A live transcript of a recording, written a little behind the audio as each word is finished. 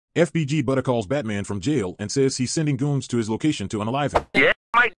FBG Butta calls BatMan from jail and says he's sending goons to his location to unalive him. Yeah,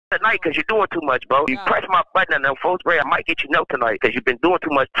 I might tonight because you're doing too much, bro. You press my button and then full spray, I might get you no tonight because you've been doing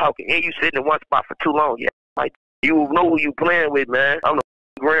too much talking. And you sitting in one spot for too long. Yeah, you know who you playing with, man. I'm the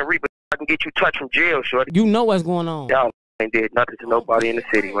Grand Reaper. I can get you touched from jail, shorty. You know what's going on. Y'all ain't did nothing to nobody in the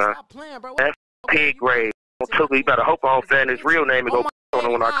city, man. Stop playing, bro. That pig grade. You better hope I don't find his real name and go on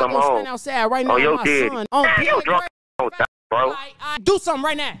him when I come home. Outside right now, yo, did. Man, yo, drunk, bro. Do something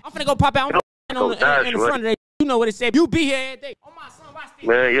right now. I'm finna go pop out in the front of that. You know what it said. You be here every day. Oh, my son, watch this.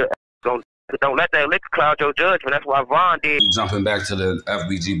 Man, yeah. Don't let that liquor cloud your judgment. That's why Vaughn did. Jumping back to the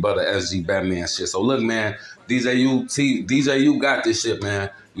FBG Butta SG BatMan shit. So look, man, DJU got this shit, man.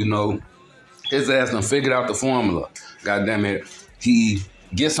 You know, his ass done figured out the formula. God damn it. He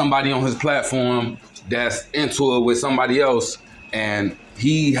gets somebody on his platform that's into it with somebody else, and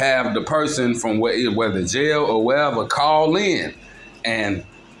he have the person from whether jail or wherever call in, and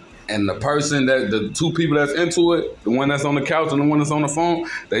the person the two people that's into it, the one that's on the couch and the one that's on the phone,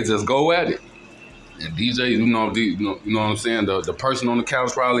 they just go at it. And DJ, you know what I'm saying? The person on the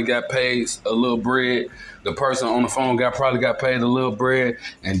couch probably got paid a little bread. The person on the phone probably got paid a little bread.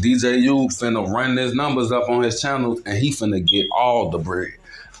 And DJU finna run his numbers up on his channel, and he finna get all the bread.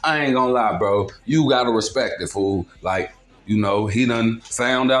 I ain't gonna lie, bro. You gotta respect it, fool. Like, you know, he done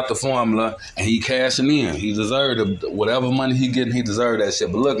found out the formula and he cashing in. He deserved whatever money he getting, he deserved that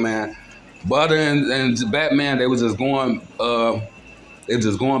shit. But look, man, Butta and BatMan, they was just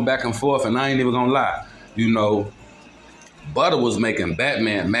going back and forth, and I ain't even gonna lie. You know, Butta was making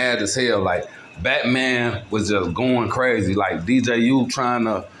BatMan mad as hell. Like, BatMan was just going crazy. Like, DJU trying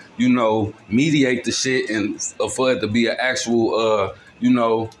to, you know, mediate the shit and for it to be an actual,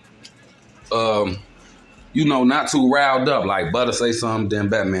 not too riled up. Like, Butta say something, then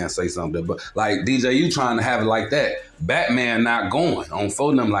BatMan say something. But like DJU trying to have it like that. BatMan not going on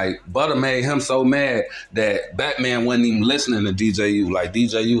for them. Like, Butta made him so mad that BatMan wasn't even listening to DJU. Like,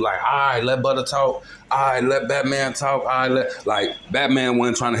 DJU like, all right, let Butta talk. All right, let BatMan talk. All right, like, BatMan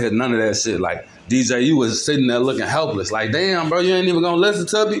wasn't trying to hear none of that shit. Like, DJU was sitting there looking helpless. Like, damn, bro, you ain't even gonna listen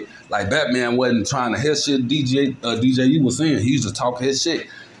to me? Like, BatMan wasn't trying to hear shit DJU was saying. He used to talk his shit.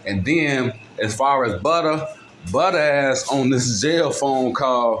 And then, as far as Butta ass on this jail phone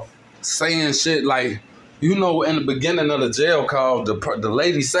call saying shit like, you know, in the beginning of the jail call, the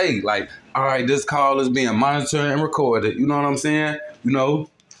lady say, like, all right, this call is being monitored and recorded. You know what I'm saying? You know,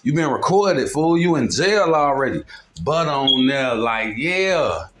 you been recorded, fool. You in jail already. Butta on there like,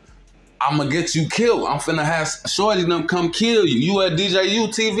 yeah, I'm going to get you killed. I'm finna have shorty them come kill you. You at DJU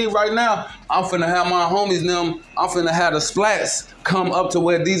TV right now. I'm finna have my homies them. I'm finna have the splats come up to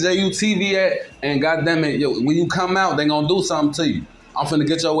where DJU TV at. And goddamn it, yo, when you come out, they gonna do something to you. I'm finna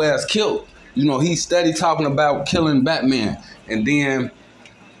get your ass killed. You know, he's steady talking about killing BatMan. And then,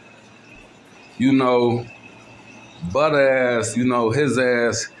 you know, Butta ass, you know, his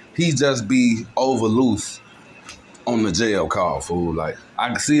ass, he just be over loose on the jail call, fool. Like, I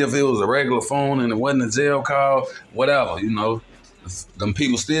can see if it was a regular phone and it wasn't a jail call, whatever, you know. Them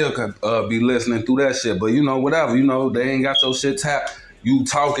people still could be listening through that shit. But, you know, whatever, you know, they ain't got your shit tapped. You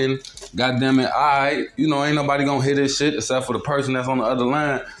talking, goddamn it, all right. You know, ain't nobody gonna hear this shit except for the person that's on the other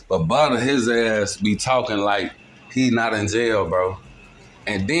line. But Butta, his ass be talking like he not in jail, bro.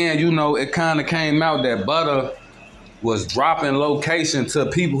 And then, you know, it kind of came out that Butta was dropping location to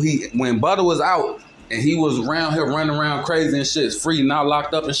people when Butta was out, and he was around here running around crazy and shit, free, not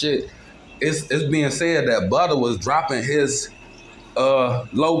locked up and shit. It's being said that Butta was dropping his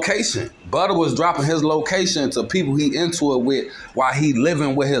location. Butta was dropping his location to people he into it with while he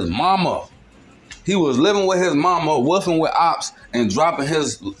living with his mama. He was living with his mama, woofing with ops, and dropping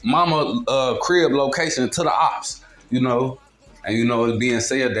his mama crib location to the ops, you know. And, you know, it's being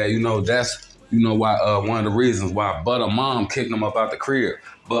said that, you know, that's, you know, why one of the reasons why Butta mom kicked him up out the crib.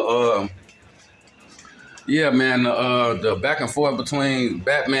 But, yeah, man, the back and forth between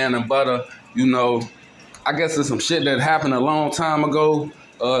BatMan and Butta, you know, I guess it's some shit that happened a long time ago.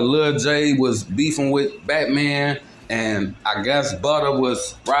 Lil J was beefing with BatMan, and I guess Butta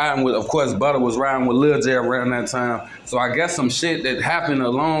was riding with, of course, Butta was riding with Lil J around that time. So I guess some shit that happened a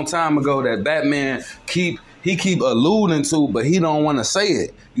long time ago that BatMan keep alluding to, but he don't want to say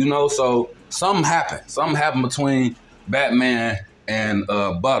it, you know. So something happened between BatMan and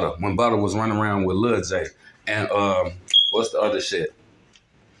Butta when Butta was running around with Lil J. And what's the other shit?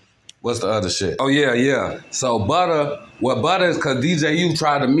 Oh, yeah. So Butta is because DJU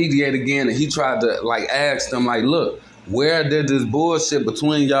tried to mediate again, and he tried to, like, ask them, like, look, where did this bullshit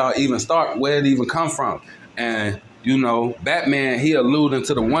between y'all even start? Where did it even come from? And, you know, BatMan, he alluding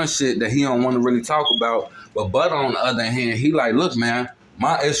to the one shit that he don't want to really talk about. But Butta, on the other hand, he like, look, man,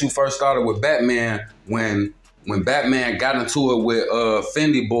 my issue first started with BatMan when BatMan got into it with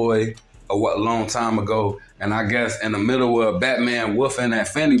Fendi Boy a long time ago, and I guess in the middle of BatMan woofing that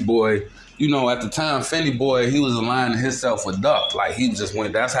Fendi Boy, you know, at the time Fendi Boy, he was aligning himself with Durk. Like he just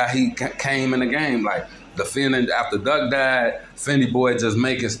went, that's how he came in the game. Like defending after Durk died, Fendi Boy just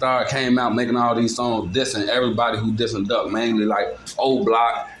came out making all these songs dissing everybody who dissing Durk, mainly like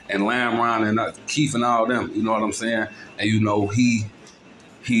Oblock and Lamron and Keef and all them. You know what I'm saying? And you know he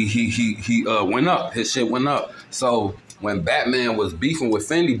went up. His shit went up. So when BatMan was beefing with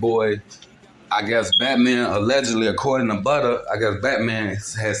Fendi Boy, I guess BatMan allegedly, according to Butta, I guess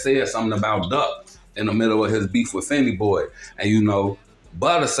BatMan had said something about Durk in the middle of his beef with Fendi Boy. And you know,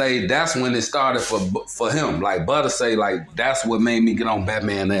 Butta say that's when it started for him. Like Butta say, like that's what made me get on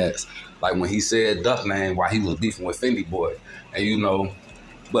BatMan ass. Like when he said Durk name while he was beefing with Fendi Boy. And you know,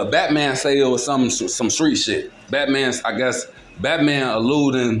 but BatMan say it was some street shit. I guess BatMan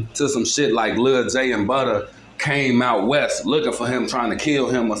alluding to some shit like Lil J and Butta came out west looking for him, trying to kill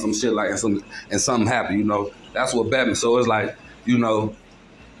him or some shit like that, and something happened, you know. That's what BatMan, so it's like, you know,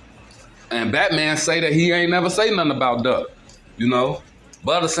 and BatMan say that he ain't never say nothing about Durk, you know.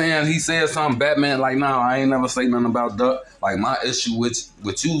 Butta saying he said something, BatMan like, nah, I ain't never say nothing about Durk. Like my issue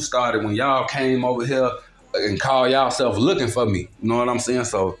with you started when y'all came over here and called y'all self looking for me, you know what I'm saying?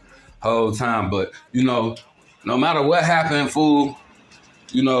 So, whole time, but, you know, no matter what happened, fool,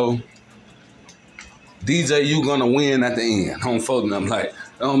 you know, DJU gonna win at the end. I'm folding them like,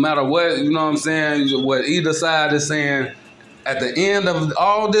 no matter what, you know what I'm saying, what either side is saying, at the end of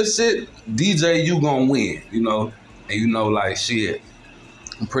all this shit, DJU gonna win, you know? And you know, like, shit,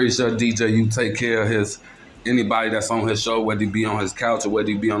 I'm pretty sure DJU take care of anybody that's on his show, whether he be on his couch or whether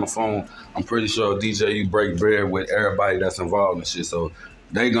he be on the phone. I'm pretty sure DJU break bread with everybody that's involved in shit. So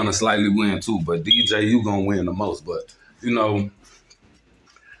they gonna slightly win too, but DJU gonna win the most. But, you know,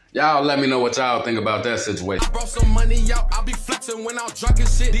 y'all let me know what y'all think about that situation. I brought some money out, I be flexing when I'm drunk and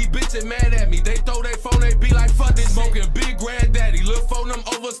shit. These bitches mad at me, they throw their phone, they be like, fuck this. Smoking big granddaddy, look phone them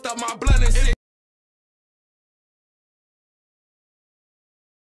overstuff my blood and shit.